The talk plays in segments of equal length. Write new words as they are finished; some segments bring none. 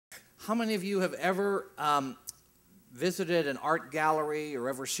How many of you have ever visited an art gallery or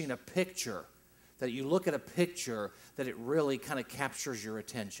ever seen a picture that you look at a picture that it really kind of captures your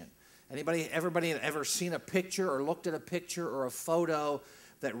attention? Everybody ever seen a picture or looked at a picture or a photo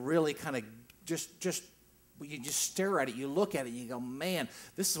that really kind of you just stare at it, you look at it, and you go, man,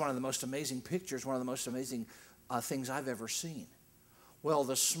 this is one of the most amazing pictures, one of the most amazing things I've ever seen. Well,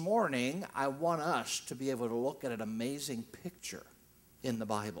 this morning, I want us to be able to look at an amazing picture in the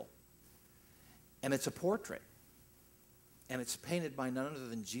Bible. And it's a portrait. And it's painted by none other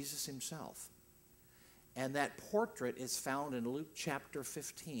than Jesus himself. And that portrait is found in Luke chapter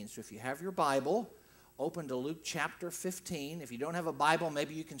 15. So if you have your Bible, open to Luke chapter 15. If you don't have a Bible,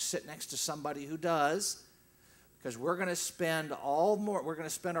 maybe you can sit next to somebody who does. Because we're going to spend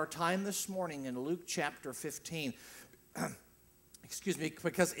our time this morning in Luke chapter 15. Excuse me,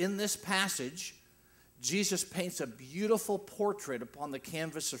 because in this passage, Jesus paints a beautiful portrait upon the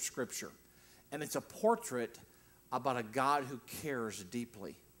canvas of Scripture. And it's a portrait about a God who cares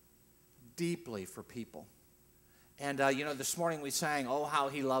deeply, deeply for people. And, this morning we sang, "Oh, how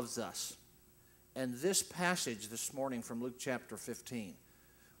he loves us." And this passage this morning from Luke chapter 15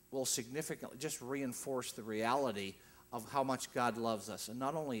 will significantly just reinforce the reality of how much God loves us. And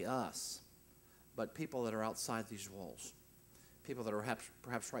not only us, but people that are outside these walls. People that are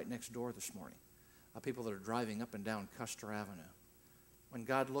perhaps right next door this morning. People that are driving up and down Custer Avenue. When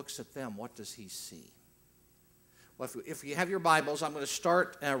God looks at them, what does he see? Well, if you have your Bibles, I'm going to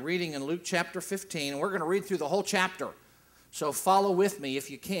start reading in Luke chapter 15. And we're going to read through the whole chapter. So follow with me if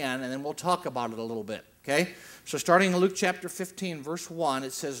you can, and then we'll talk about it a little bit. Okay? So starting in Luke chapter 15, verse 1,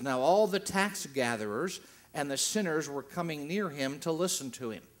 it says, "Now all the tax gatherers and the sinners were coming near him to listen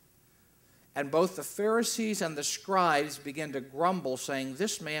to him. And both the Pharisees and the scribes began to grumble, saying,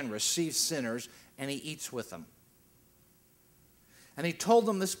 'This man receives sinners, and he eats with them.' And he told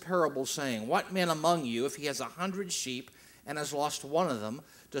them this parable, saying, 'What man among you, if he has 100 sheep and has lost one of them,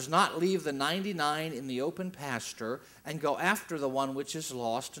 does not leave the 99 in the open pasture and go after the one which is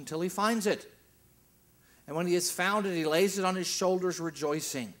lost until he finds it? And when he has found it, he lays it on his shoulders,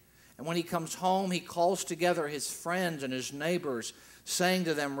 rejoicing. And when he comes home, he calls together his friends and his neighbors, saying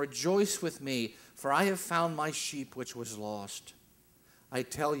to them, "Rejoice with me, for I have found my sheep which was lost." I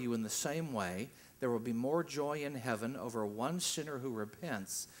tell you, in the same way, there will be more joy in heaven over one sinner who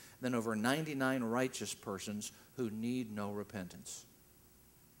repents than over 99 righteous persons who need no repentance.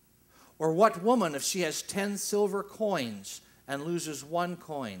 Or what woman, if she has 10 silver coins and loses one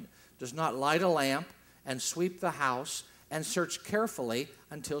coin, does not light a lamp and sweep the house and search carefully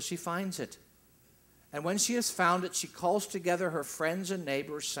until she finds it? And when she has found it, she calls together her friends and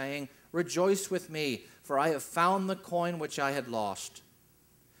neighbors, saying, "Rejoice with me, for I have found the coin which I had lost."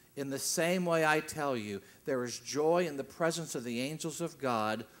 In the same way, I tell you, there is joy in the presence of the angels of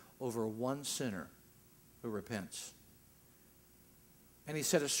God over one sinner who repents. And he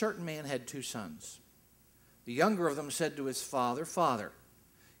said, a certain man had 2 sons. The younger of them said to his father, "Father,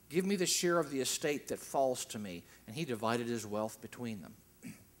 give me the share of the estate that falls to me." And he divided his wealth between them.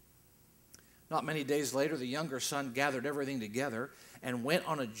 Not many days later, the younger son gathered everything together and went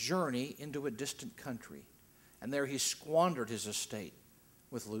on a journey into a distant country. And there he squandered his estate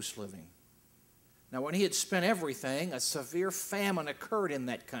with loose living. Now, when he had spent everything, a severe famine occurred in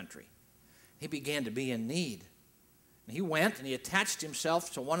that country. He began to be in need. And he went and he attached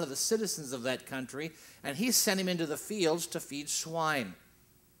himself to one of the citizens of that country, and he sent him into the fields to feed swine.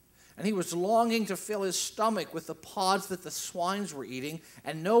 And he was longing to fill his stomach with the pods that the swines were eating,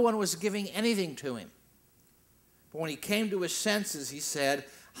 and no one was giving anything to him. But when he came to his senses, he said,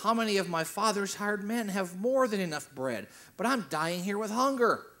 "How many of my father's hired men have more than enough bread? But I'm dying here with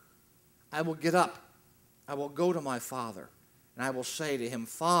hunger. I will get up. I will go to my father, and I will say to him,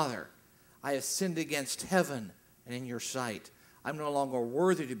 'Father, I have sinned against heaven and in your sight. I'm no longer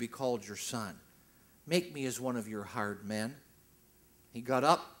worthy to be called your son. Make me as one of your hired men.' He got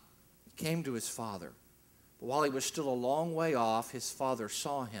up, came to his father. But while he was still a long way off, his father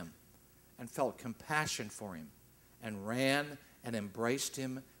saw him and felt compassion for him and ran and embraced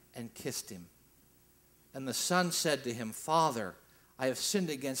him and kissed him. And the son said to him, 'Father, I have sinned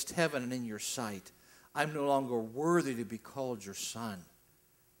against heaven and in your sight. I'm no longer worthy to be called your son.'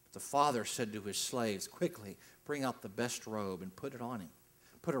 But the father said to his slaves, 'Quickly, bring out the best robe and put it on him.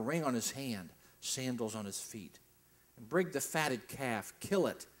 Put a ring on his hand, sandals on his feet. And bring the fatted calf, kill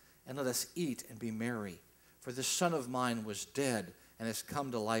it, and let us eat and be merry. For this son of mine was dead and has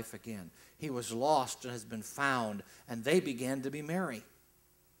come to life again. He was lost and has been found.' And they began to be merry.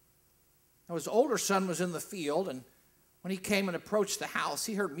 Now his older son was in the field, and when he came and approached the house,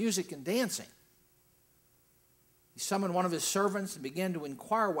 he heard music and dancing. He summoned one of his servants and began to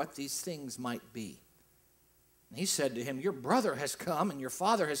inquire what these things might be. And he said to him, your brother has come, and your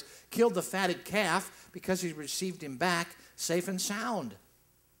father has killed the fatted calf because he received him back safe and sound.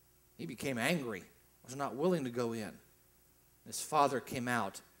 He became angry, was not willing to go in. His father came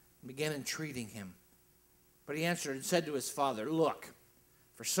out and began entreating him. But he answered and said to his father, look,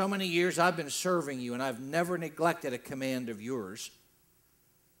 for so many years I've been serving you, and I've never neglected a command of yours.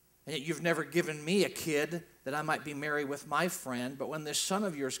 And yet you've never given me a kid that I might be merry with my friend. But when this son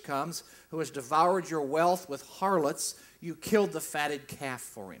of yours comes, who has devoured your wealth with harlots, you killed the fatted calf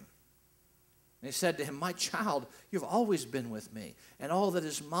for him. And he said to him, my child, you've always been with me, and all that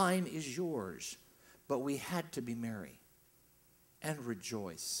is mine is yours. But we had to be merry and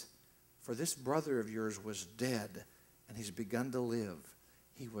rejoice, for this brother of yours was dead, and he's begun to live.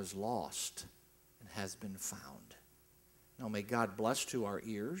 He was lost and has been found. Now may God bless to our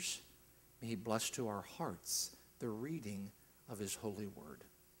ears, may he bless to our hearts the reading of his holy word.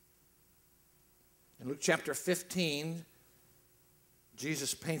 In Luke chapter 15,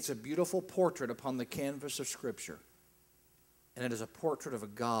 Jesus paints a beautiful portrait upon the canvas of Scripture. And it is a portrait of a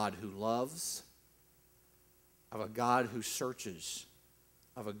God who loves, of a God who searches,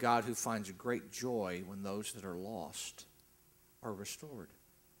 of a God who finds great joy when those that are lost are restored.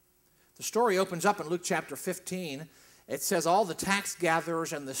 The story opens up in Luke chapter 15. It says all the tax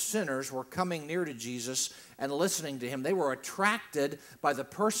gatherers and the sinners were coming near to Jesus and listening to him. They were attracted by the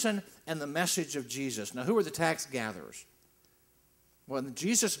person and the message of Jesus. Now, who were the tax gatherers? Well, in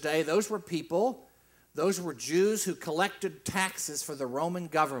Jesus' day, those were people, those were Jews who collected taxes for the Roman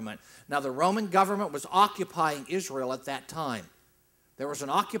government. Now, the Roman government was occupying Israel at that time. There was an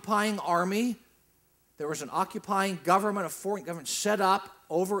occupying army. There was an occupying government, a foreign government set up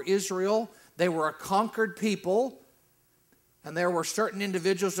over Israel. They were a conquered people. And there were certain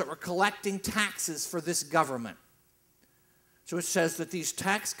individuals that were collecting taxes for this government. So it says that these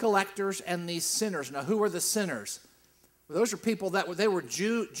tax collectors and these sinners. Now, who were the sinners? Well, those are people that were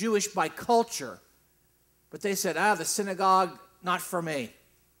Jewish by culture. But they said, the synagogue, not for me.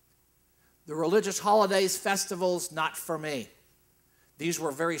 The religious holidays, festivals, not for me. These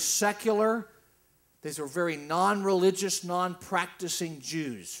were very secular. These were very non-religious, non-practicing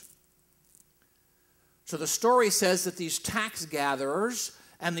Jews. So the story says that these tax gatherers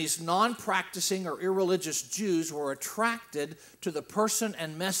and these non-practicing or irreligious Jews were attracted to the person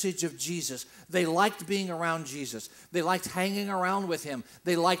and message of Jesus. They liked being around Jesus. They liked hanging around with him.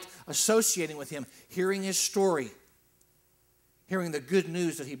 They liked associating with him, hearing his story, hearing the good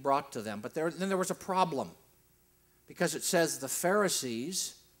news that he brought to them. But then there was a problem, because it says the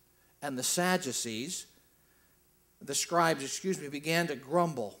Pharisees and the Sadducees, the scribes, began to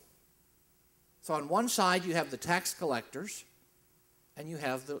grumble. So on one side you have the tax collectors and you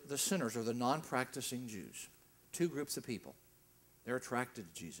have the sinners, or the non-practicing Jews. Two groups of people. They're attracted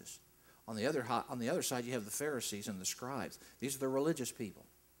to Jesus. On the other side you have the Pharisees and the scribes. These are the religious people.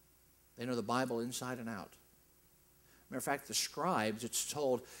 They know the Bible inside and out. Matter of fact, the scribes, it's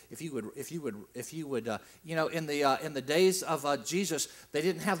told, if you would, in the days of Jesus, they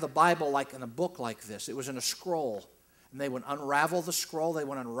didn't have the Bible like in a book like this. It was in a scroll. And they would unravel the scroll, they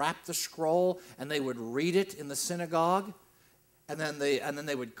would unwrap the scroll, and they would read it in the synagogue. And then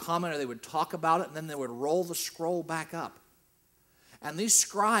they would comment, or they would talk about it, and then they would roll the scroll back up. And these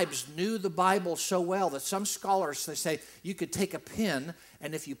scribes knew the Bible so well that some scholars, they say, you could take a pin,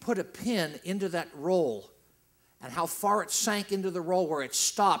 and if you put a pin into that roll, and how far it sank into the roll where it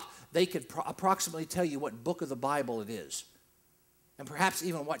stopped, they could approximately tell you what book of the Bible it is. And perhaps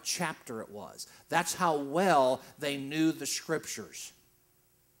even what chapter it was. That's how well they knew the Scriptures.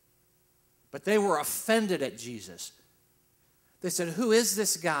 But they were offended at Jesus. They said, who is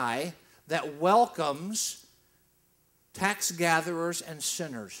this guy that welcomes tax gatherers and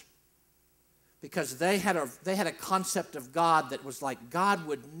sinners? Because they had a concept of God that was like, God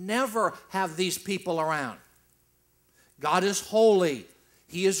would never have these people around. God is holy.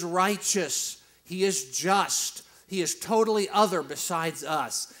 He is righteous. He is just. He is totally other besides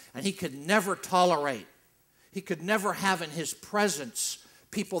us, and he could never tolerate. He could never have in his presence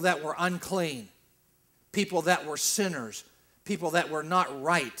people that were unclean, people that were sinners, people that were not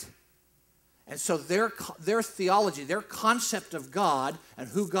right. And so their theology, their concept of God and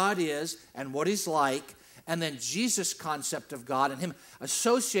who God is and what he's like, and then Jesus' concept of God and him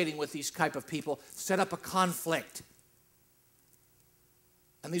associating with these type of people set up a conflict.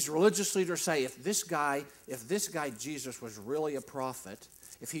 And these religious leaders say, if this guy Jesus was really a prophet,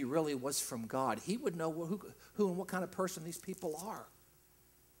 if he really was from God, he would know who and what kind of person these people are.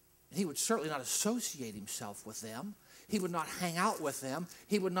 And he would certainly not associate himself with them. He would not hang out with them.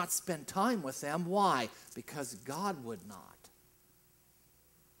 He would not spend time with them. Why? Because God would not.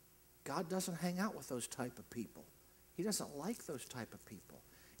 God doesn't hang out with those type of people. He doesn't like those type of people.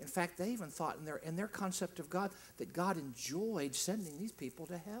 In fact, they even thought in their concept of God that God enjoyed sending these people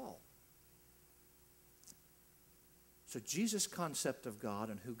to hell. So Jesus' concept of God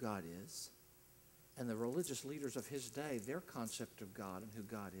and who God is, and the religious leaders of his day, their concept of God and who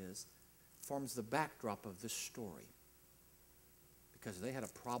God is, forms the backdrop of this story. Because they had a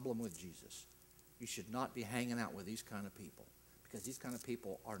problem with Jesus. You should not be hanging out with these kind of people, because these kind of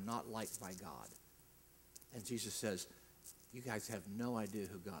people are not liked by God. And Jesus says, you guys have no idea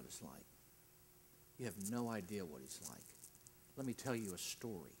who God is like. You have no idea what he's like. Let me tell you a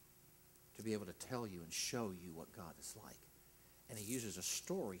story to be able to tell you and show you what God is like. And he uses a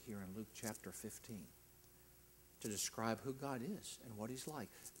story here in Luke chapter 15 to describe who God is and what he's like.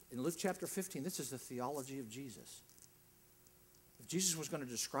 In Luke chapter 15, this is the theology of Jesus. If Jesus was going to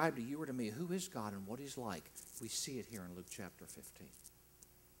describe to you or to me who is God and what he's like, we see it here in Luke chapter 15.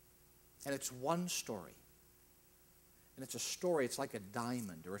 And it's one story. And it's a story, it's like a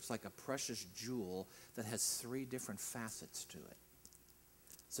diamond, or it's like a precious jewel that has three different facets to it.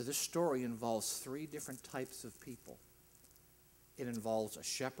 So this story involves three different types of people. It involves a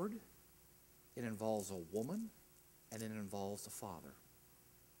shepherd, it involves a woman, and it involves a father.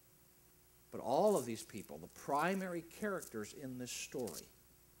 But all of these people, the primary characters in this story,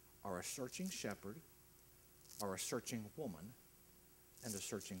 are a searching shepherd, are a searching woman, and a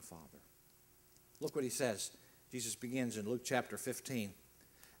searching father. Look what he says. Jesus begins in Luke chapter 15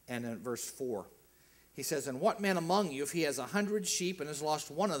 and in verse 4. He says, and what man among you, if he has 100 sheep and has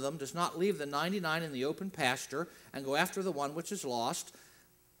lost one of them, does not leave the 99 in the open pasture and go after the one which is lost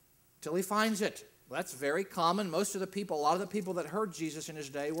till he finds it? Well, that's very common. Most of the people, a lot of the people that heard Jesus in his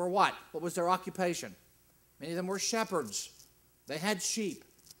day were what? What was their occupation? Many of them were shepherds. They had sheep.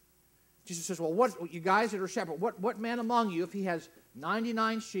 Jesus says, well, what you guys that are shepherds, what man among you, if he has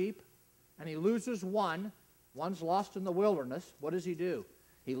 99 sheep and he loses one, one's lost in the wilderness, what does he do?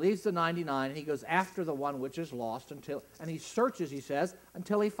 He leaves the 99 and he goes after the one which is lost and he searches, he says,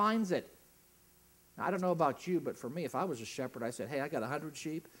 until he finds it. Now, I don't know about you, but for me, if I was a shepherd, I said, hey, I got 100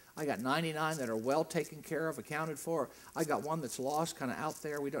 sheep. I got 99 that are well taken care of, accounted for. I got one that's lost, kind of out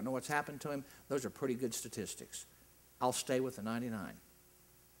there. We don't know what's happened to him. Those are pretty good statistics. I'll stay with the 99.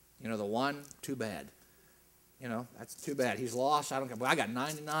 You know, the one, too bad. You know, that's too bad. He's lost. I don't care. But I got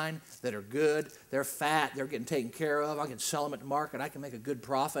 99 that are good. They're fat. They're getting taken care of. I can sell them at the market. I can make a good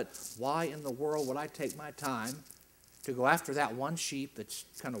profit. Why in the world would I take my time to go after that one sheep that's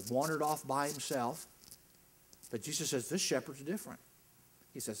kind of wandered off by himself? But Jesus says, this shepherd's different.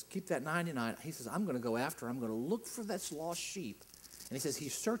 He says, keep that 99. He says, I'm going to go after, I'm going to look for this lost sheep. And he says he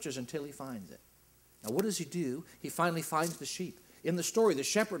searches until he finds it. Now, what does he do? He finally finds the sheep. In the story, the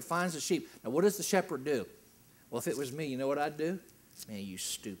shepherd finds the sheep. Now, what does the shepherd do? Well, if it was me, you know what I'd do? Man, you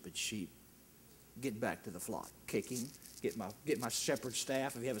stupid sheep. Get back to the flock. Kick him. Get my shepherd's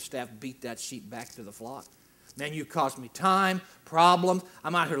staff. If you have a staff, beat that sheep back to the flock. Man, you caused me time, problems.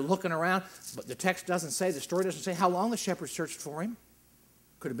 I'm out here looking around. But the text doesn't say, the story doesn't say how long the shepherd searched for him.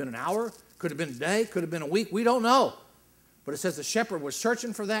 Could have been an hour. Could have been a day. Could have been a week. We don't know. But it says the shepherd was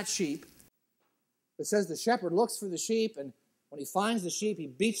searching for that sheep. It says the shepherd looks for the sheep, and when he finds the sheep, he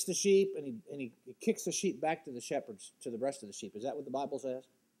beats the sheep, and he kicks the sheep back to the shepherds, to the rest of the sheep. Is that what the Bible says?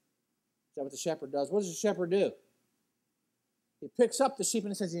 Is that what the shepherd does? What does the shepherd do? He picks up the sheep,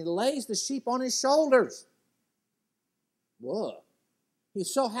 and it says he lays the sheep on his shoulders. Whoa.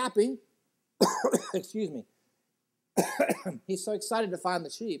 He's so happy. Excuse me. He's so excited to find the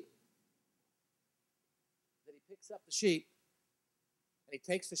sheep that he picks up the sheep, and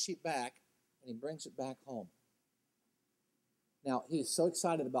he takes the sheep back, and he brings it back home. Now, he's so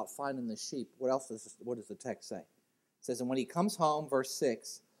excited about finding the sheep. What does the text say? It says, and when he comes home, verse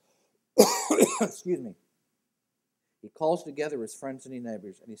 6, excuse me, he calls together his friends and his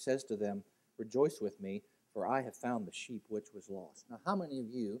neighbors, and he says to them, rejoice with me, for I have found the sheep which was lost. Now, how many of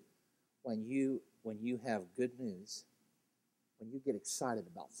you, when you have good news, when you get excited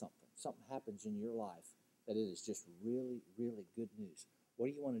about something happens in your life that it is just really, really good news, what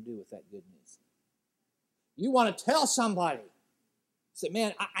do you want to do with that good news? You want to tell somebody. Say,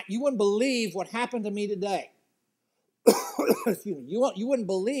 man, you wouldn't believe what happened to me today. Excuse me. You wouldn't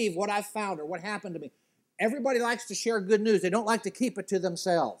believe what I found or what happened to me. Everybody likes to share good news. They don't like to keep it to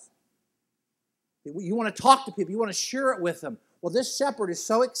themselves. You want to talk to people. You want to share it with them. Well, this shepherd is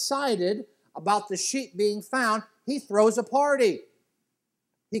so excited about the sheep being found, he throws a party.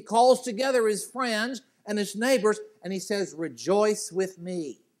 He calls together his friends and his neighbors, and he says, rejoice with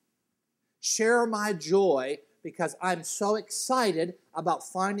me. Share my joy because I'm so excited about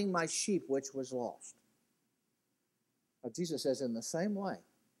finding my sheep which was lost. But Jesus says in the same way,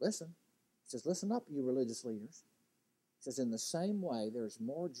 listen, he says, listen up, you religious leaders. He says, in the same way, there's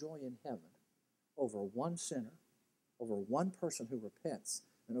more joy in heaven over one sinner, over one person who repents,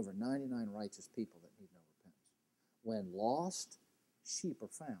 than over 99 righteous people that need no repentance. When lost sheep are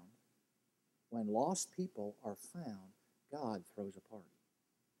found, when lost people are found, God throws a party.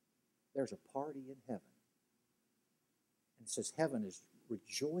 There's a party in heaven. And it says heaven is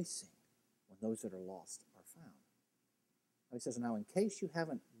rejoicing when those that are lost are found. And he says, now in case you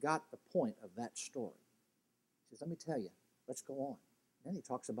haven't got the point of that story, he says, let me tell you, let's go on. And then he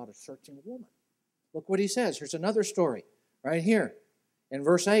talks about a searching woman. Look what he says. Here's another story right here in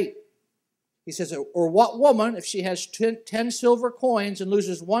verse 8. He says, or what woman, if she has 10 silver coins and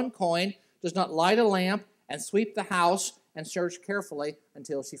loses one coin, does not light a lamp and sweep the house and search carefully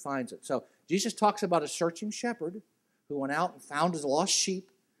until she finds it? So Jesus talks about a searching shepherd who went out and found his lost sheep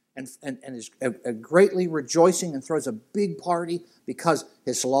and is greatly rejoicing and throws a big party because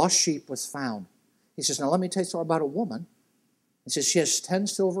his lost sheep was found. He says, now let me tell you something about a woman. He says she has 10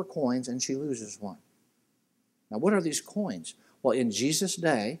 silver coins and she loses one. Now what are these coins? Well, in Jesus'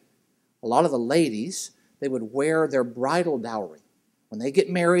 day, a lot of the ladies, they would wear their bridal dowry. When they get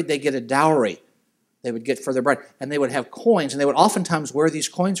married, they get a dowry they would get for their bride. And they would have coins, and they would oftentimes wear these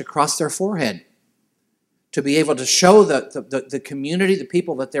coins across their forehead to be able to show the community, the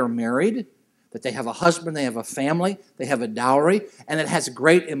people that they're married, that they have a husband, they have a family, they have a dowry, and it has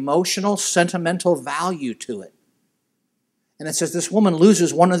great emotional, sentimental value to it. And it says this woman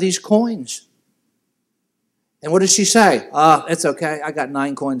loses one of these coins. And what does she say? It's okay, I got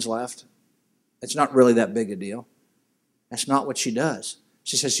 9 coins left. It's not really that big a deal. That's not what she does.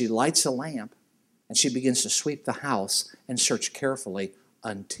 She says she lights a lamp and she begins to sweep the house and search carefully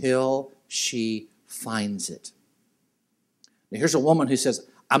until she finds it. Now here's a woman who says,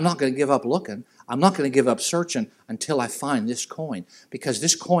 I'm not going to give up looking. I'm not going to give up searching until I find this coin, because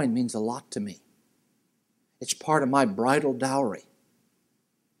this coin means a lot to me. It's part of my bridal dowry.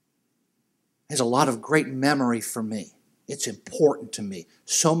 It has a lot of great memory for me. It's important to me,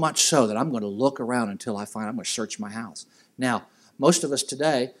 so much so that I'm going to look around until I find, I'm going to search my house. Now, most of us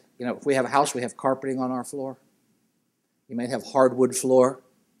today, if we have a house, we have carpeting on our floor. You may have hardwood floor.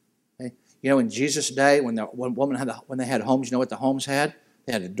 Okay? In Jesus' day, when they had homes, you know what the homes had?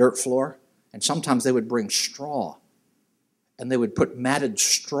 They had a dirt floor, and sometimes they would bring straw, and they would put matted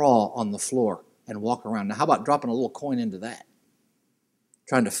straw on the floor and walk around. Now, how about dropping a little coin into that?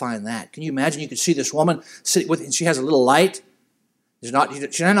 Trying to find that. Can you imagine? You could see this woman sit with, and she has a little light. She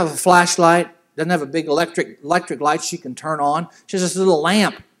doesn't have a flashlight. Doesn't have a big electric light she can turn on. She has this little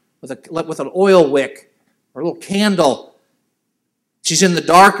lamp with an oil wick or a little candle. She's in the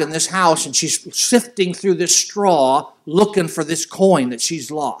dark in this house, and she's sifting through this straw looking for this coin that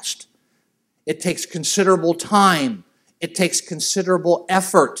she's lost. It takes considerable time. It takes considerable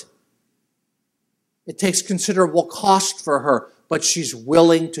effort. It takes considerable cost for her, but she's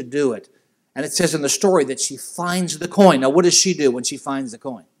willing to do it. And it says in the story that she finds the coin. Now, what does she do when she finds the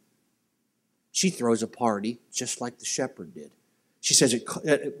coin? She throws a party just like the shepherd did. She says,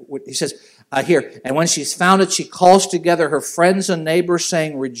 he says here, and when she's found it, she calls together her friends and neighbors,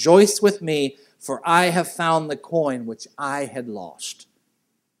 saying, rejoice with me, for I have found the coin which I had lost.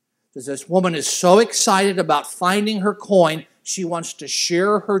 Because this woman is so excited about finding her coin, she wants to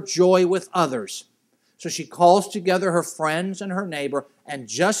share her joy with others. So she calls together her friends and her neighbor, and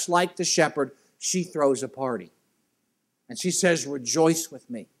just like the shepherd, she throws a party. And she says, rejoice with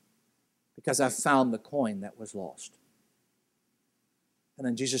me, because I've found the coin that was lost. And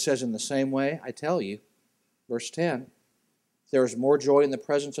then Jesus says, in the same way, I tell you, verse 10, there is more joy in the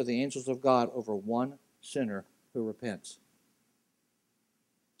presence of the angels of God over one sinner who repents.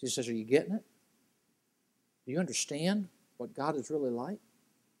 Jesus says, are you getting it? Do you understand what God is really like?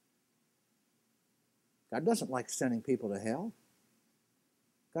 God doesn't like sending people to hell.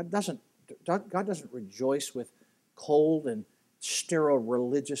 God doesn't rejoice with cold and sterile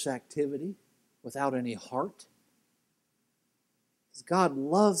religious activity without any heart. God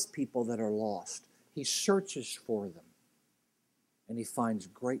loves people that are lost. He searches for them. And he finds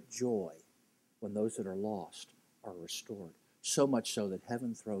great joy when those that are lost are restored. So much so that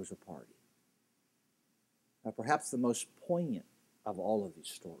heaven throws a party. Now, perhaps the most poignant of all of these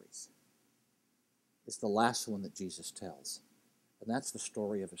stories is the last one that Jesus tells. And that's the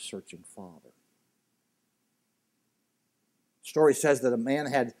story of a searching father. The story says that a man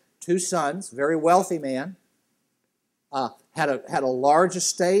had 2 sons, very wealthy man, had a large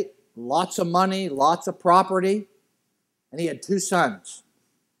estate, lots of money, lots of property, and he had 2 sons.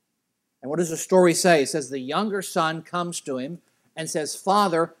 And what does the story say? It says the younger son comes to him and says,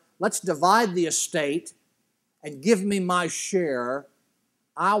 Father, let's divide the estate and give me my share.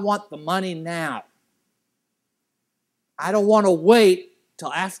 I want the money now. I don't want to wait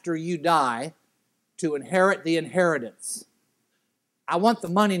till after you die to inherit the inheritance. I want the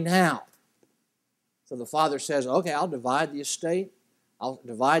money now. So the father says, okay, I'll divide the estate. I'll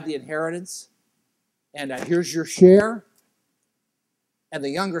divide the inheritance. And here's your share. And the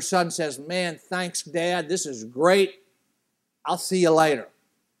younger son says, man, thanks, Dad. This is great. I'll see you later.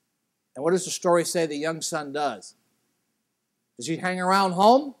 And what does the story say the young son does? Does he hang around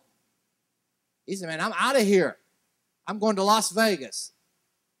home? He said, man, I'm out of here. I'm going to Las Vegas.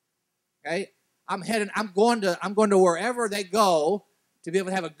 Okay? I'm going to wherever they go to be able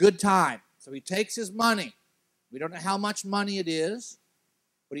to have a good time. So he takes his money. We don't know how much money it is,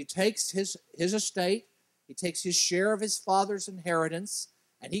 but he takes his estate, he takes his share of his father's inheritance,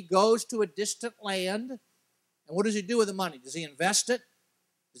 and he goes to a distant land. And what does he do with the money? Does he invest it?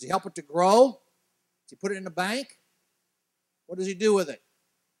 Does he help it to grow? Does he put it in a bank? What does he do with it?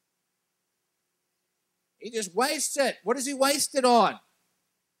 He just wastes it. What does he waste it on?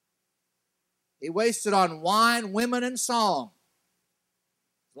 He wastes it on wine, women, and song.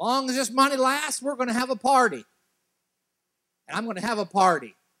 As long as this money lasts, we're going to have a party. And I'm going to have a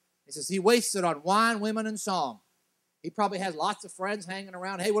party. He says he wastes it on wine, women, and song. He probably has lots of friends hanging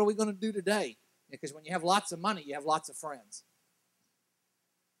around. Hey, what are we going to do today? Because when you have lots of money, you have lots of friends.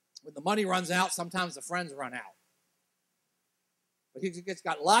 When the money runs out, sometimes the friends run out. But he's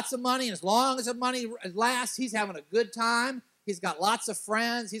got lots of money, and as long as the money lasts, he's having a good time. He's got lots of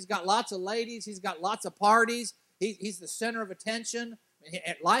friends. He's got lots of ladies. He's got lots of parties. He's the center of attention.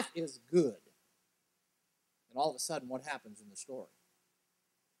 Life is good. And all of a sudden, what happens in the story?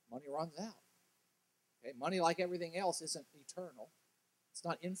 Money runs out. Okay? Money, like everything else, isn't eternal. It's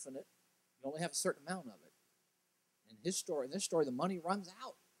not infinite. You only have a certain amount of it. In this story, the money runs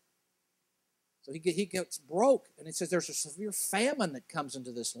out. So he gets broke, and it says there's a severe famine that comes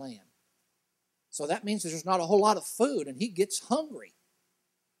into this land. So that means there's not a whole lot of food, and he gets hungry.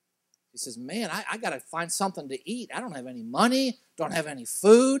 He says, man, I got to find something to eat. I don't have any money, don't have any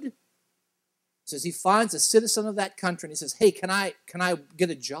food. He says he finds a citizen of that country, and he says, hey, can I get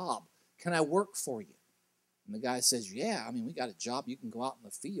a job? Can I work for you? And the guy says, yeah, we got a job. You can go out in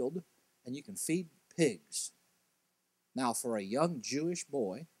the field, and you can feed pigs. Now, for a young Jewish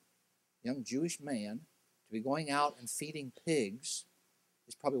boy, young Jewish man, to be going out and feeding pigs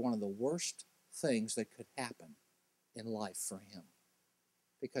is probably one of the worst things that could happen in life for him.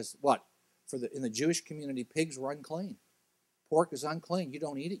 Because what? In the Jewish community, pigs were unclean. Pork is unclean. You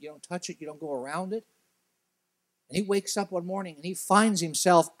don't eat it. You don't touch it. You don't go around it. And he wakes up one morning and he finds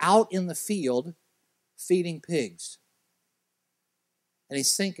himself out in the field feeding pigs. And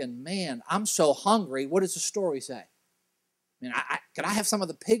he's thinking, man, I'm so hungry. What does the story say? Can I have some of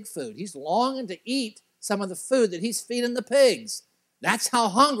the pig food? He's longing to eat some of the food that he's feeding the pigs. That's how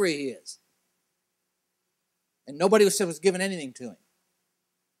hungry he is. And nobody was giving anything to him.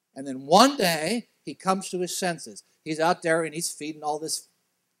 And then one day, he comes to his senses. He's out there and he's feeding all this,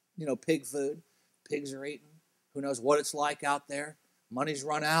 pig food. Pigs are eating. Who knows what it's like out there? Money's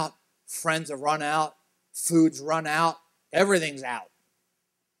run out. Friends have run out. Food's run out. Everything's out.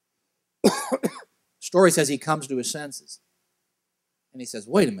 Story says he comes to his senses. And he says,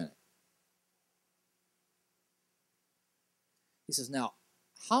 wait a minute. He says, now,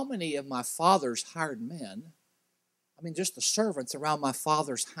 how many of my father's hired men, just the servants around my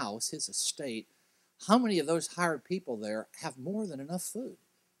father's house, his estate, how many of those hired people there have more than enough food?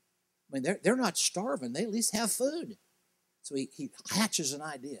 They're not starving. They at least have food. So he hatches an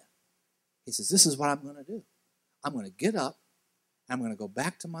idea. He says, this is what I'm going to do. I'm going to get up, I'm going to go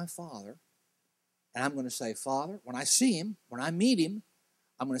back to my father, and I'm going to say, Father, when I see him, when I meet him,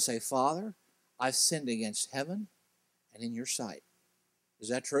 I'm going to say, Father, I've sinned against heaven and in your sight. Is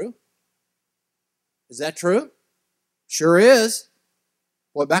that true? Is that true? Sure is.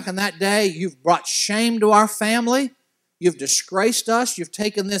 Boy, back in that day, you've brought shame to our family. You've disgraced us. You've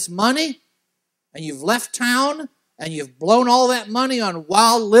taken this money, and you've left town, and you've blown all that money on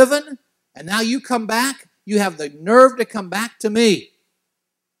wild living, and now you come back. You have the nerve to come back to me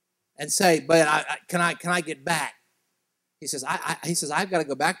and say, but can I get back? He says, I've got to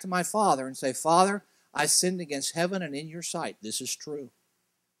go back to my father and say, Father, I sinned against heaven and in your sight. This is true.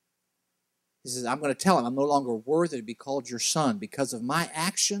 He says, I'm going to tell him I'm no longer worthy to be called your son because of my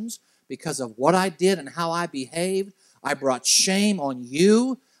actions, because of what I did and how I behaved. I brought shame on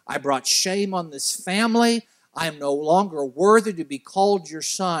you. I brought shame on this family. I am no longer worthy to be called your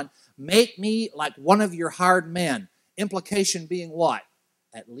son. Make me like one of your hired men. Implication being what?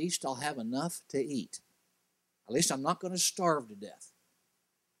 at least I'll have enough to eat. At least I'm not going to starve to death.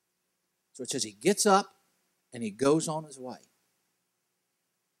 So it says he gets up and he goes on his way.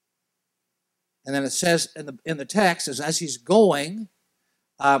 And then it says in the text, as he's going,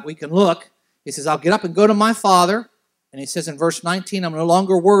 we can look. He says, I'll get up and go to my father. And he says in verse 19, I'm no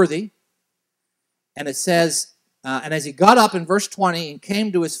longer worthy. And it says, and as he got up in verse 20 and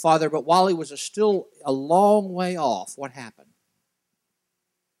came to his father, but while he was still a long way off, what happened?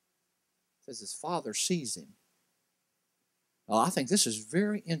 It says his father sees him. Well, I think this is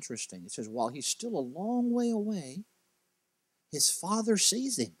very interesting. It says, while he's still a long way away, his father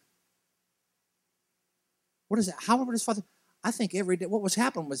sees him. What is that? How would his father? I think every day, what was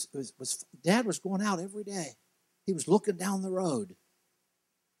happening was Dad was going out every day. He was looking down the road.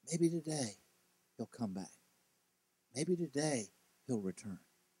 Maybe today he'll come back. Maybe today he'll return.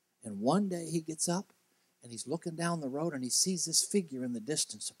 And one day he gets up and he's looking down the road and he sees this figure in the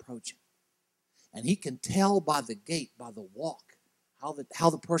distance approaching. And he can tell by the gait, by the walk, how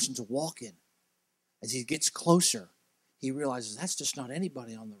the person's walking. As he gets closer, he realizes that's just not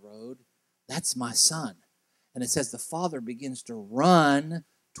anybody on the road. That's my son. And it says the father begins to run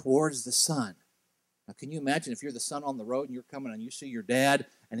towards the son. Now, can you imagine if you're the son on the road and you're coming and you see your dad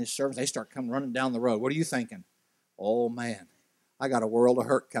and his servants, they start coming running down the road. What are you thinking? Oh, man, I got a world of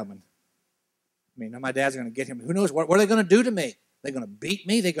hurt coming. I mean, my dad's going to get him. Who knows? What are they going to do to me? They're going to beat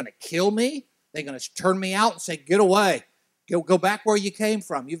me? They're going to kill me? They're going to turn me out and say, get away. Go back where you came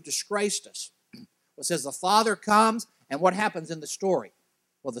from. You've disgraced us. Well, it says the father comes, and what happens in the story?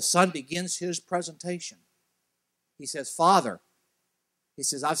 Well, the son begins his presentation. He says, Father, he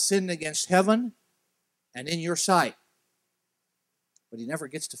says, I've sinned against heaven and in your sight. But he never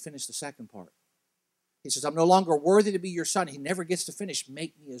gets to finish the second part. He says, I'm no longer worthy to be your son. He never gets to finish,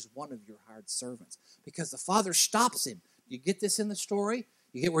 make me as one of your hired servants. Because the father stops him. You get this in the story?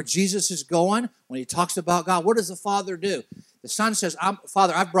 You get where Jesus is going when he talks about God. What does the father do? The son says,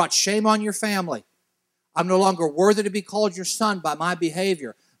 Father, I've brought shame on your family. I'm no longer worthy to be called your son by my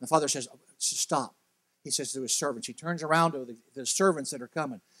behavior. And the father says, stop. He says to his servants, he turns around to the servants that are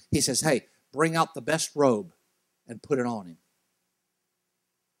coming. He says, hey, bring out the best robe and put it on him.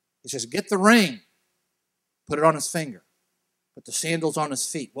 He says, get the ring, put it on his finger, put the sandals on his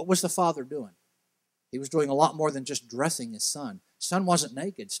feet. What was the father doing? He was doing a lot more than just dressing his son. His son wasn't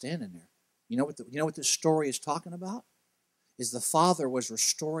naked standing there. You know what this story is talking about? Is the father was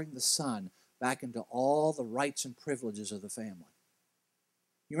restoring the son back into all the rights and privileges of the family.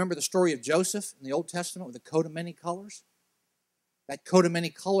 You remember the story of Joseph in the Old Testament with the coat of many colors? That coat of many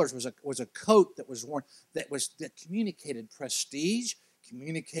colors was a coat that was worn that communicated prestige,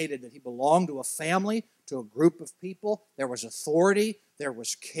 communicated that he belonged to a family, to a group of people. There was authority, there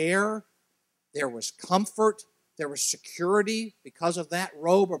was care, there was comfort, there was security because of that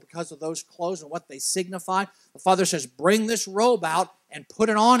robe or because of those clothes and what they signified. The father says, bring this robe out and put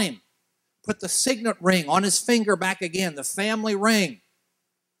it on him. Put the signet ring on his finger back again, the family ring.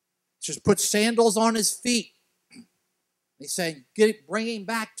 Just put sandals on his feet. He's saying, bring him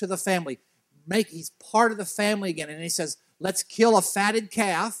back to the family. He's part of the family again. And he says, let's kill a fatted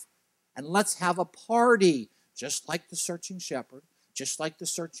calf and let's have a party. Just like the searching shepherd, just like the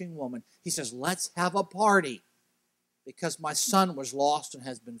searching woman. He says, let's have a party because my son was lost and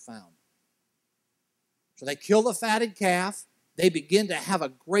has been found. So they kill the fatted calf. They begin to have a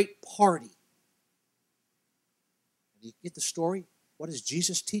great party. Do you get the story? What is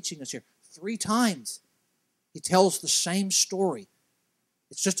Jesus teaching us here? 3 times he tells the same story.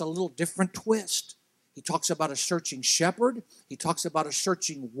 It's just a little different twist. He talks about a searching shepherd, he talks about a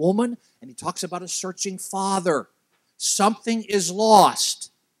searching woman, and he talks about a searching father. Something is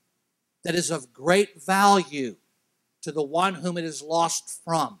lost that is of great value to the one whom it is lost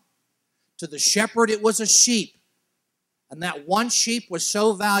from. To the shepherd, it was a sheep. And that one sheep was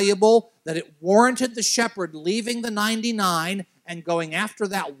so valuable that it warranted the shepherd leaving the 99 and going after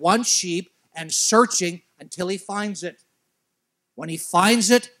that one sheep and searching until he finds it. When he finds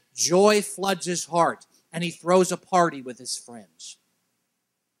it, joy floods his heart, and he throws a party with his friends.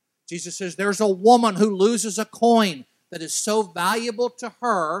 Jesus says there's a woman who loses a coin that is so valuable to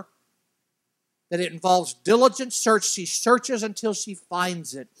her that it involves diligent search. She searches until she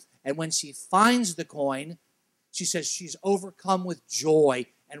finds it. And when she finds the coin, she says she's overcome with joy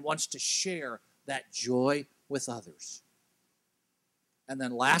and wants to share that joy with others. And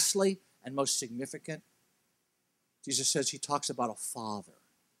then lastly, and most significant, Jesus says he talks about a father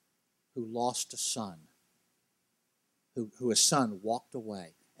who lost a son, who his son walked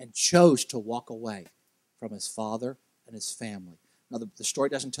away and chose to walk away from his father and his family. Now, the story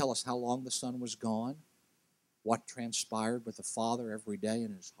doesn't tell us how long the son was gone. what transpired with the Father every day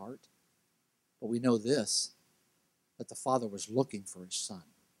in his heart. But we know this, that the Father was looking for his Son.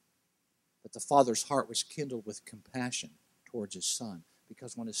 That the Father's heart was kindled with compassion towards his Son.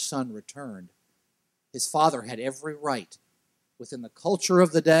 Because when his Son returned, his Father had every right, within the culture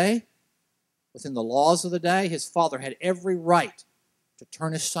of the day, within the laws of the day, his Father had every right to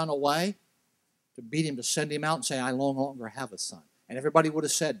turn his Son away, to beat him, to send him out and say, I no longer have a son. And everybody would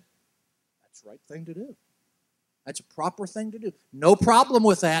have said, that's the right thing to do. That's a proper thing to do. No problem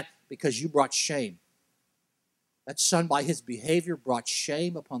with that, because you brought shame. That son, by his behavior, brought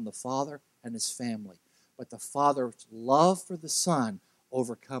shame upon the father and his family. But the father's love for the son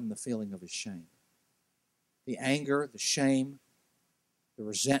overcome the feeling of his shame. The anger, the shame, the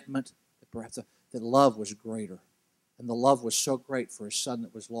resentment, perhaps the love was greater. And the love was so great for his son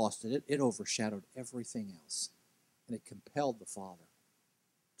that was lost that it overshadowed everything else. And it compelled the father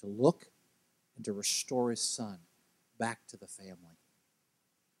to look and to restore his son back to the family.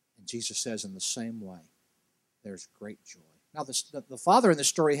 And Jesus says, in the same way, there's great joy. Now, the father in this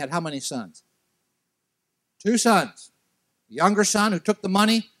story had how many sons? 2 sons. The younger son who took the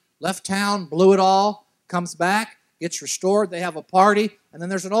money, left town, blew it all, comes back, gets restored, they have a party, and then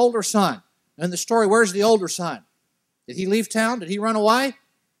there's an older son. And in the story, where's the older son? Did he leave town? Did he run away?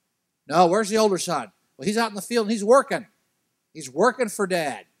 No, where's the older son? Well, he's out in the field and he's working. He's working for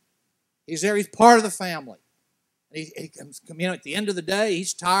Dad. He's there, he's part of the family. And he comes, at the end of the day,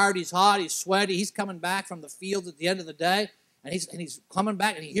 he's tired, he's hot, he's sweaty, he's coming back from the fields at the end of the day, and he's coming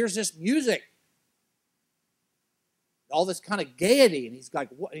back and he hears this music. All this kind of gaiety, and he's like,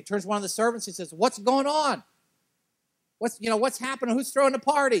 what? And he turns to one of the servants, he says, what's going on? What's happening? Who's throwing the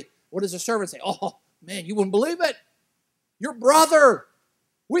party? What does the servant say? Oh, man, you wouldn't believe it. Your brother.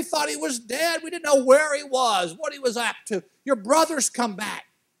 We thought he was dead. We didn't know where he was, what he was up to. Your brother's come back.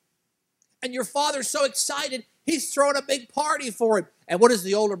 And your father's so excited, he's throwing a big party for him. And what does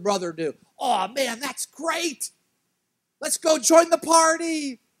the older brother do? Oh, man, that's great. Let's go join the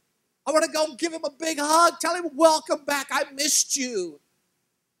party. I want to go give him a big hug. Tell him, welcome back. I missed you.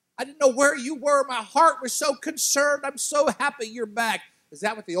 I didn't know where you were. My heart was so concerned. I'm so happy you're back. Is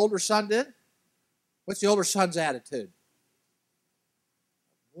that what the older son did? What's the older son's attitude?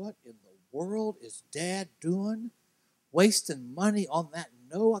 What in the world is Dad doing? Wasting money on that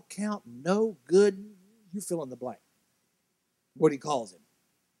no account, no good, you fill in the blank. What he calls him.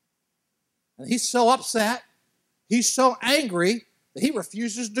 And he's so upset, he's so angry that he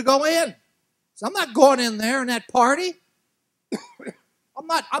refuses to go in. So I'm not going in there in that party. I'm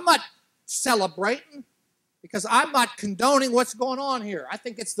not celebrating, because I'm not condoning what's going on here. I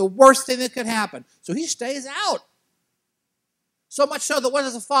think it's the worst thing that could happen. So he stays out. So much so that what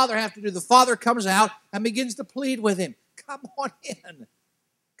does the father have to do? The father comes out and begins to plead with him. Come on in.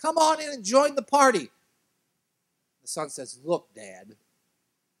 Come on in and join the party. The son says, look, Dad,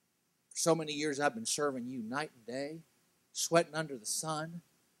 for so many years I've been serving you night and day, sweating under the sun,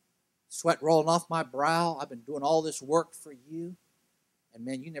 sweat rolling off my brow. I've been doing all this work for you. And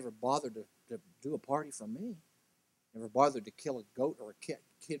man, you never bothered to do a party for me. Never bothered to kill a goat or a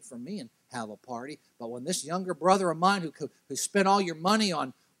kid for me and have a party. But when this younger brother of mine who spent all your money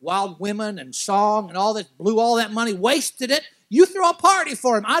on wild women and song and all that, blew all that money, wasted it, you throw a party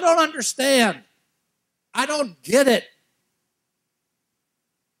for him. I don't understand. I don't get it.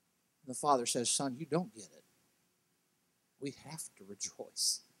 And the father says, son, you don't get it. We have to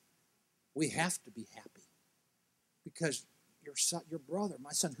rejoice. We have to be happy. Because your son, your brother,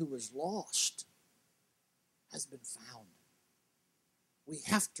 my son who was lost, has been found. We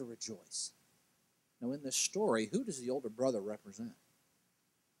have to rejoice. Now in this story, who does the older brother represent?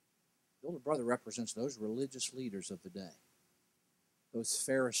 The older brother represents those religious leaders of the day. Those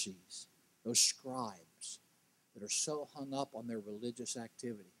Pharisees, those scribes that are so hung up on their religious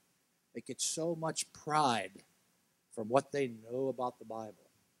activity. They get so much pride from what they know about the Bible.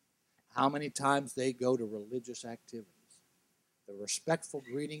 How many times they go to religious activities. The respectful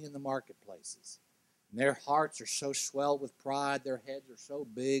greeting in the marketplaces. And their hearts are so swelled with pride, their heads are so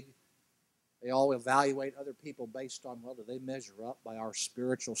big. They all evaluate other people based on, well, do they measure up by our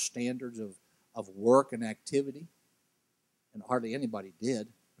spiritual standards of work and activity? And hardly anybody did.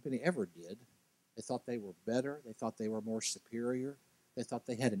 If any ever did. They thought they were better. They thought they were more superior. They thought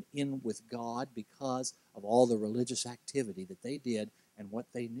they had an in with God because of all the religious activity that they did and what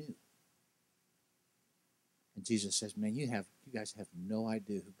they knew. And Jesus says, man, you guys have no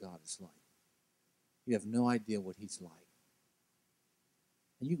idea who God is like. You have no idea what he's like.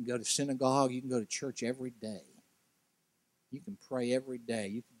 And you can go to synagogue, you can go to church every day. You can pray every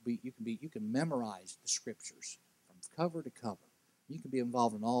day. You can memorize the scriptures from cover to cover. You can be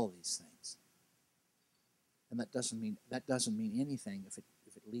involved in all of these things. And that doesn't mean anything if it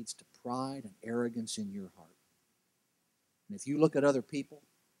leads to pride and arrogance in your heart. And if you look at other people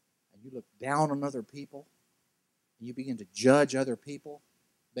and you look down on other people and you begin to judge other people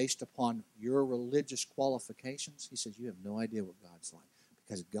based upon your religious qualifications, he says you have no idea what God's like.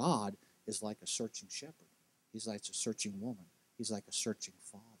 Because God is like a searching shepherd. He's like a searching woman. He's like a searching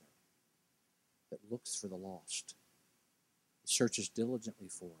father that looks for the lost. He searches diligently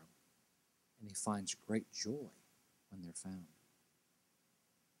for them, and he finds great joy when they're found.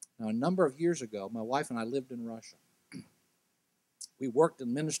 Now, a number of years ago, my wife and I lived in Russia. We worked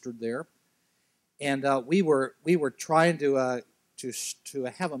and ministered there, and we were trying to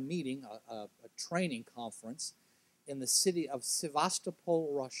have a meeting, a training conference in the city of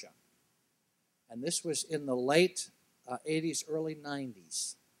Sevastopol, Russia. And this was in the late 80s, early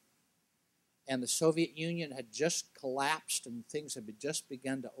 90s. And the Soviet Union had just collapsed and things had just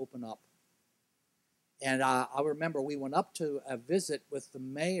begun to open up. And I remember we went up to a visit with the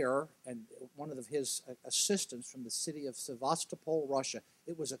mayor and one of his assistants from the city of Sevastopol, Russia.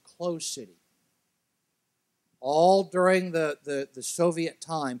 It was a closed city. All during the Soviet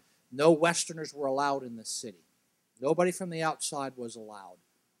time, no Westerners were allowed in the city. Nobody from the outside was allowed.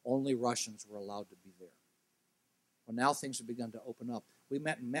 Only Russians were allowed to be there. Well, now things have begun to open up. We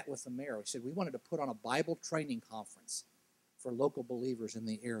met with the mayor. He said we wanted to put on a Bible training conference for local believers in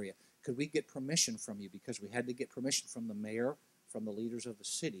the area. Could we get permission from you? Because we had to get permission from the mayor, from the leaders of the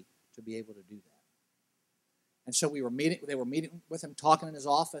city, to be able to do that. And so they were meeting with him, talking in his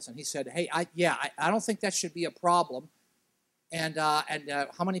office, and he said, hey, I don't think that should be a problem. And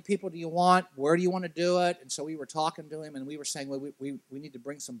how many people do you want? Where do you want to do it? And so we were talking to him, and we were saying, well, we need to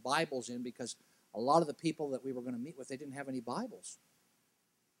bring some Bibles in because a lot of the people that we were going to meet with, they didn't have any Bibles.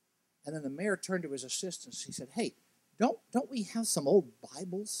 And then the mayor turned to his assistants. He said, hey, don't we have some old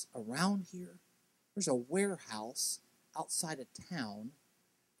Bibles around here? There's a warehouse outside of town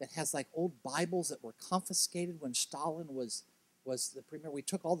that has like old Bibles that were confiscated when Stalin was the premier. We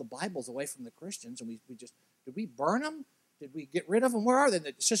took all the Bibles away from the Christians, and did we burn them? Did we get rid of them? Where are they? And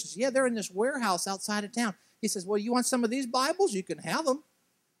the assistant said, yeah, they're in this warehouse outside of town. He says, well, you want some of these Bibles? You can have them.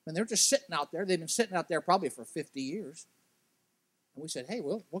 And they're just sitting out there. They've been sitting out there probably for 50 years. And we said, hey,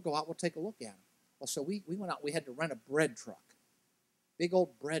 we'll go out. We'll take a look at them. Well, so we went out. We had to rent a bread truck, big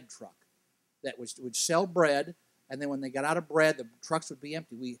old bread truck that would sell bread. And then when they got out of bread, the trucks would be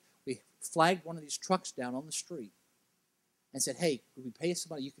empty. We flagged one of these trucks down on the street and said, hey, could we pay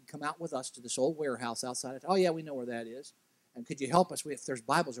somebody? You could come out with us to this old warehouse outside of town. Oh, yeah, we know where that is. And could you help us if there's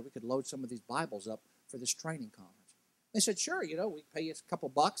Bibles, or we could load some of these Bibles up for this training conference? They said, sure, we pay you a couple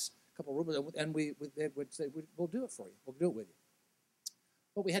bucks, a couple rubles, and they would say, we'll do it for you. We'll do it with you.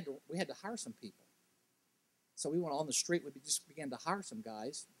 But we had to hire some people. So we went on the street. We just began to hire some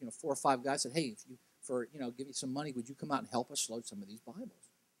guys. 4 or 5 guys said, hey, give you some money, would you come out and help us load some of these Bibles?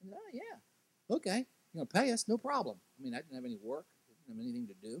 I said, oh, yeah, okay. You're going to pay us? No problem. I mean, I didn't have any work. I didn't have anything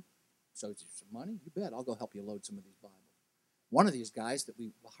to do. So it's some money? You bet. I'll go help you load some of these Bibles. One of these guys that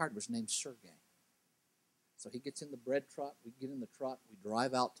we hired was named Sergey. So he gets in the bread truck. We get in the truck. We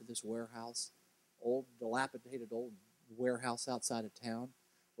drive out to this warehouse, old, dilapidated old warehouse outside of town.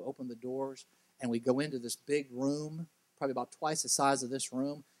 We open the doors, and we go into this big room, probably about twice the size of this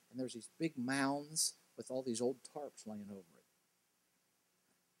room, and there's these big mounds with all these old tarps laying over it.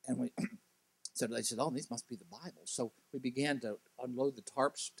 And they said, oh, these must be the Bibles. So we began to unload the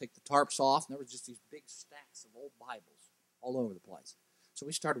tarps, take the tarps off, and there was just these big stacks of old Bibles all over the place. So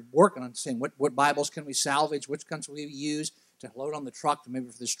we started working on saying, what Bibles can we salvage, which ones can we use to load on the truck maybe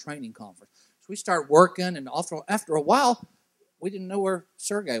for this training conference. So we started working, and after a while, we didn't know where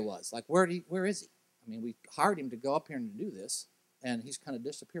Sergey was. Like, where is he? I mean, we hired him to go up here and do this, and he's kind of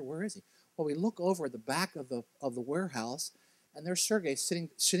disappeared. Where is he? Well, we look over at the back of the warehouse, and there's Sergey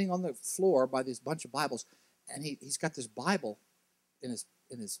sitting on the floor by this bunch of Bibles, and he's got this Bible in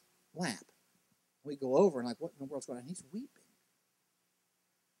his lap. We go over and like, what in the world's going on? And he's weeping.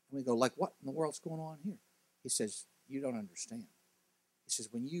 And we go, like, what in the world's going on here? He says, you don't understand. He says,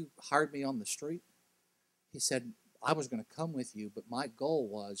 when you hired me on the street, he said, I was going to come with you, but my goal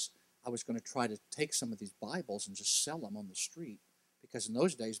was I was going to try to take some of these Bibles and just sell them on the street. Because in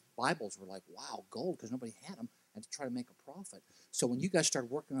those days, Bibles were like, wow, gold, because nobody had them, and to try to make a profit. So when you guys started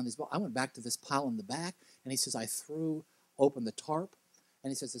working on these Bibles, I went back to this pile in the back, and he says, I threw open the tarp, and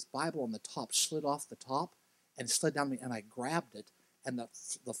he says, this Bible on the top slid off the top and slid down to me, and I grabbed it, and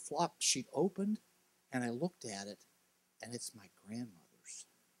the flop sheet opened, and I looked at it, and it's my grandmother's.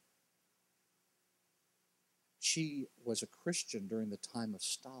 She was a Christian during the time of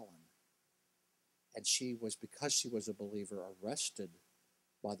Stalin, and because she was a believer, arrested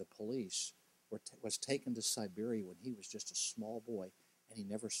by the police was taken to Siberia when he was just a small boy, and he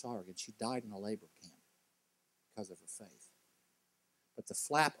never saw her again. She died in a labor camp because of her faith. But the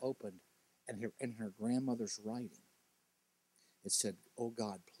flap opened, and in her grandmother's writing, it said, "Oh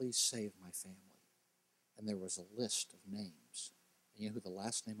God, please save my family." And there was a list of names. And you know who the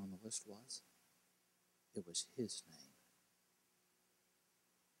last name on the list was? It was his name.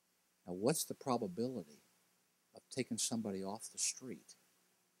 Now, what's the probability of taking somebody off the street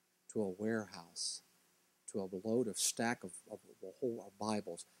to a warehouse, to a load of stack of a whole of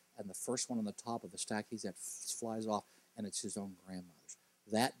Bibles, and the first one on the top of the stack he's at flies off, and it's his own grandmother's?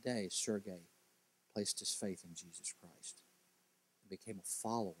 That day, Sergei placed his faith in Jesus Christ and became a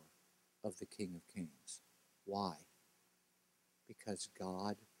follower of the King of Kings. Why? Because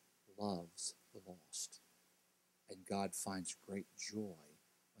God loves the lost, and God finds great joy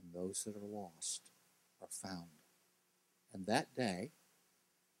when those that are lost are found. And that day,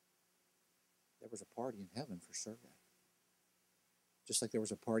 there was a party in heaven for Sergei. Just like there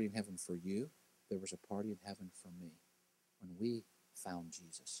was a party in heaven for you, there was a party in heaven for me when we found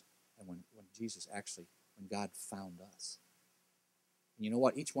Jesus. And when God found us. And you know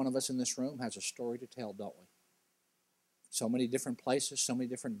what? Each one of us in this room has a story to tell, don't we? So many different places, so many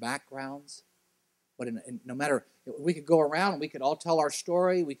different backgrounds. But no matter, we could go around and we could all tell our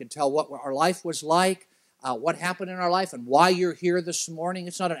story. We could tell what our life was like, what happened in our life, and why you're here this morning.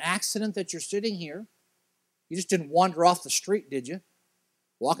 It's not an accident that you're sitting here. You just didn't wander off the street, did you?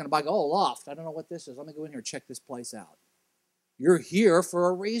 Walking by, oh, LOFT, I don't know what this is. Let me go in here and check this place out. You're here for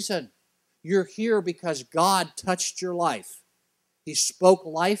a reason. You're here because God touched your life. He spoke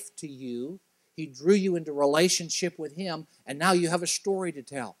life to you. He drew you into relationship with Him, and now you have a story to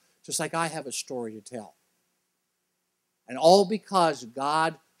tell, just like I have a story to tell. And all because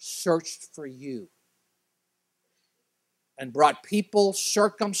God searched for you and brought people,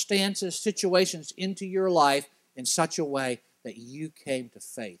 circumstances, situations into your life in such a way that you came to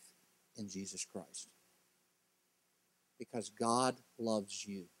faith in Jesus Christ. Because God loves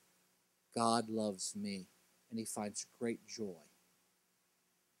you. God loves me. And He finds great joy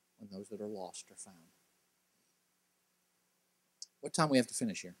when those that are lost are found. What time do we have to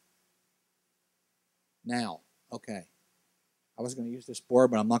finish here? Now. Okay. I was going to use this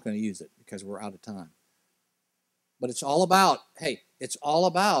board, but I'm not going to use it because we're out of time. But it's all about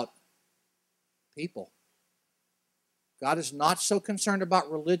people. God is not so concerned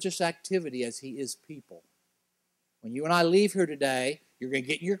about religious activity as He is people. When you and I leave here today, you're going to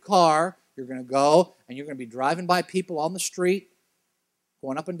get in your car, you're going to go, and you're going to be driving by people on the street,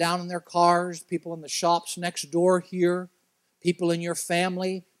 going up and down in their cars, people in the shops next door here, people in your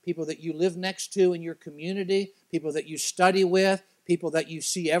family, people that you live next to in your community, people that you study with, people that you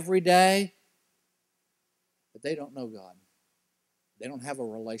see every day. But they don't know God. They don't have a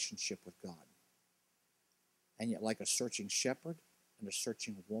relationship with God. And yet, like a searching shepherd and a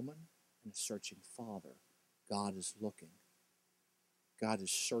searching woman and a searching father, God is looking. God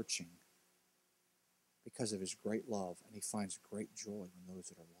is searching because of His great love, and He finds great joy when those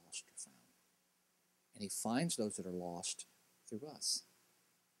that are lost are found. And He finds those that are lost through us,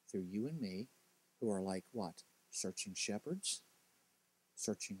 through you and me, who are like what? Searching shepherds,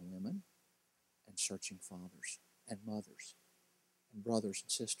 searching women, and searching fathers and mothers and brothers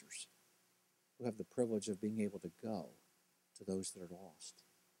and sisters who have the privilege of being able to go to those that are lost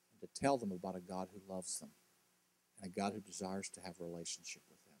and to tell them about a God who loves them and a God who desires to have a relationship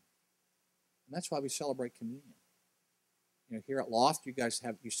with them. And that's why we celebrate communion. You know, here at LOFT,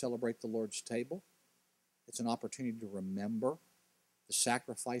 you celebrate the Lord's table. It's an opportunity to remember the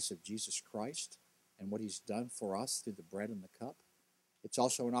sacrifice of Jesus Christ and what He's done for us through the bread and the cup. It's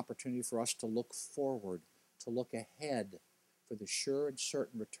also an opportunity for us to look forward, to look ahead for the sure and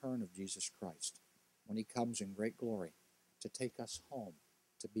certain return of Jesus Christ when He comes in great glory to take us home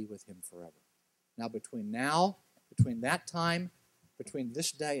to be with Him forever. Now, between that time, between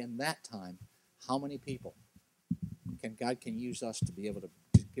this day and that time, how many people God can use us to be able to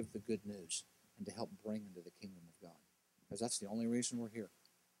give the good news and to help bring into the kingdom of God? Because that's the only reason we're here.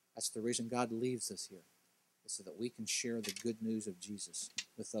 That's the reason God leaves us here, is so that we can share the good news of Jesus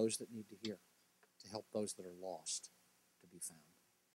with those that need to hear, to help those that are lost to be found.